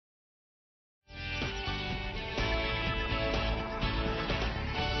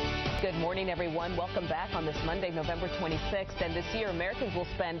Good morning, everyone. Welcome back on this Monday, November 26th. And this year, Americans will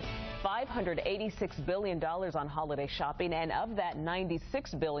spend $586 billion on holiday shopping, and of that,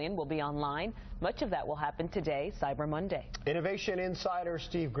 $96 billion will be online. Much of that will happen today, Cyber Monday. Innovation insider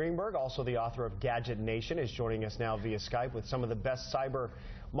Steve Greenberg, also the author of Gadget Nation, is joining us now via Skype with some of the best Cyber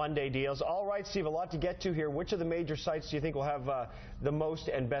Monday deals. All right, Steve, a lot to get to here. Which of the major sites do you think will have the most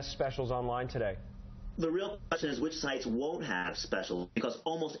and best specials online today? The real question is which sites won't have specials, because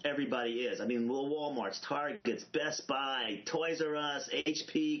almost everybody is. I mean, Walmart's, Target's, Best Buy, Toys R Us,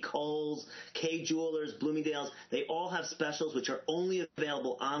 HP, Kohl's, Kay Jewelers, Bloomingdale's, they all have specials which are only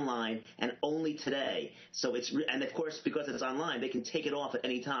available online and only today. So and of course, because it's online, they can take it off at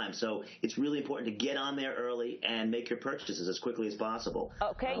any time. So it's really important to get on there early and make your purchases as quickly as possible.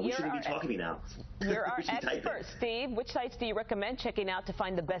 Okay, we shouldn't be talking to me now. You're our expert, Steve. Which sites do you recommend checking out to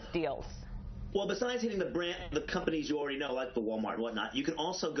find the best deals? Well, besides hitting the companies you already know, like the Walmart and whatnot, you can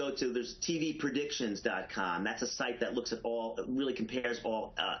also go to, there's tvpredictions.com. That's a site that looks at really compares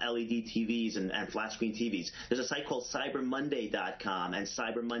all LED TVs and flat screen TVs. There's a site called cybermonday.com and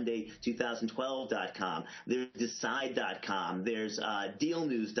cybermonday2012.com. There's decide.com. There's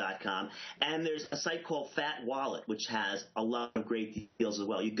dealnews.com. And there's a site called Fat Wallet, which has a lot of great deals as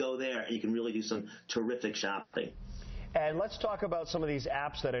well. You go there and you can really do some terrific shopping. And let's talk about some of these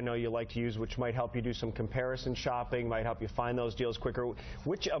apps that I know you like to use, which might help you do some comparison shopping, might help you find those deals quicker.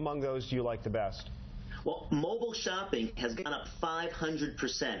 Which among those do you like the best? Well, mobile shopping has gone up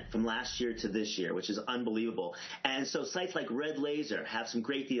 500% from last year to this year, which is unbelievable. And so sites like Red Laser have some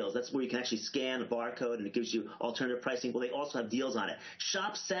great deals. That's where you can actually scan a barcode and it gives you alternative pricing. Well, they also have deals on it.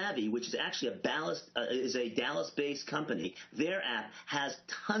 ShopSavvy, which is actually a Dallas-based company, their app has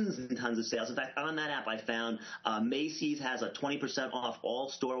tons and tons of sales. In fact, on that app, I found Macy's has a 20% off all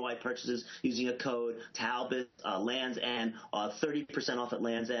store-wide purchases using a code, Talbot, Land's End, 30% off at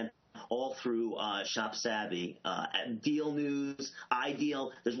Land's End, all through ShopSavvy. Deal News,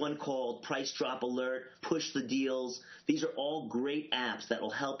 iDeal, there's one called Price Drop Alert, Push the Deals. These are all great apps that will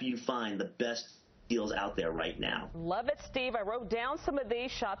help you find the best deals out there right now. Love it, Steve. I wrote down some of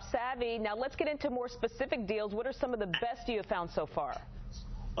these, ShopSavvy. Now let's get into more specific deals. What are some of the best you have found so far?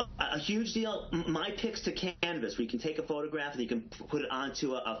 A huge deal, My Picks to Canvas, where you can take a photograph and you can put it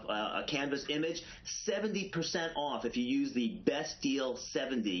onto a canvas image. 70% off if you use the best deal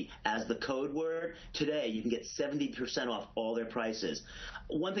 70 as the code word. Today, you can get 70% off all their prices.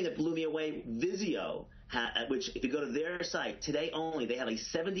 One thing that blew me away, Vizio, which if you go to their site, today only, they have a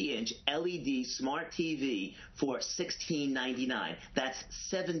 70-inch LED smart TV for $16.99. That's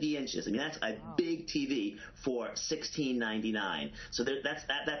 70 inches. I mean, that's a big TV for $16.99. So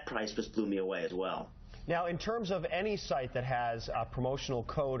that price just blew me away as well. Now, in terms of any site that has a promotional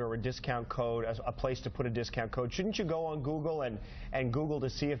code or a discount code, as a place to put a discount code, shouldn't you go on Google and Google to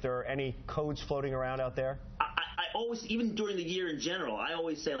see if there are any codes floating around out there? I always, even during the year in general, I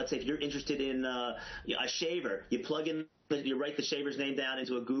always say, let's say if you're interested in a shaver, you plug in, you write the shaver's name down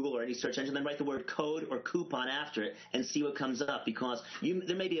into a Google or any search engine, then write the word code or coupon after it and see what comes up, because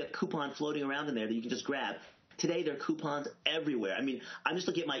there may be a coupon floating around in there that you can just grab. Today, there are coupons everywhere. I mean, I'm just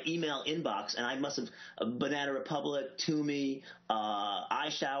looking at my email inbox, and I must have Banana Republic, Toomey,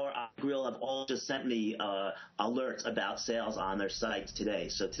 iShower, iGrill have all just sent me alerts about sales on their sites today.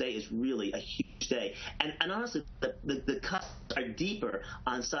 So today is really a huge day. And honestly, the cuts are deeper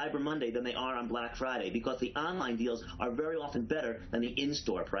on Cyber Monday than they are on Black Friday, because the online deals are very often better than the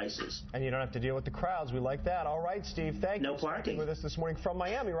in-store prices. And you don't have to deal with the crowds. We like that. All right, Steve, thank you. No parking. With us this morning from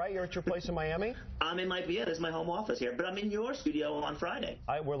Miami, right? You're at your place in Miami? I'm in this is my home office here, but I'm in your studio on Friday.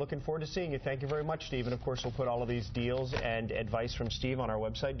 We're looking forward to seeing you. Thank you very much, Steve. And, of course, we'll put all of these deals and advice from Steve on our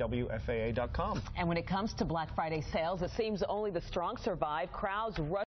website, WFAA.com. And when it comes to Black Friday sales, it seems only the strong survive. Crowds rush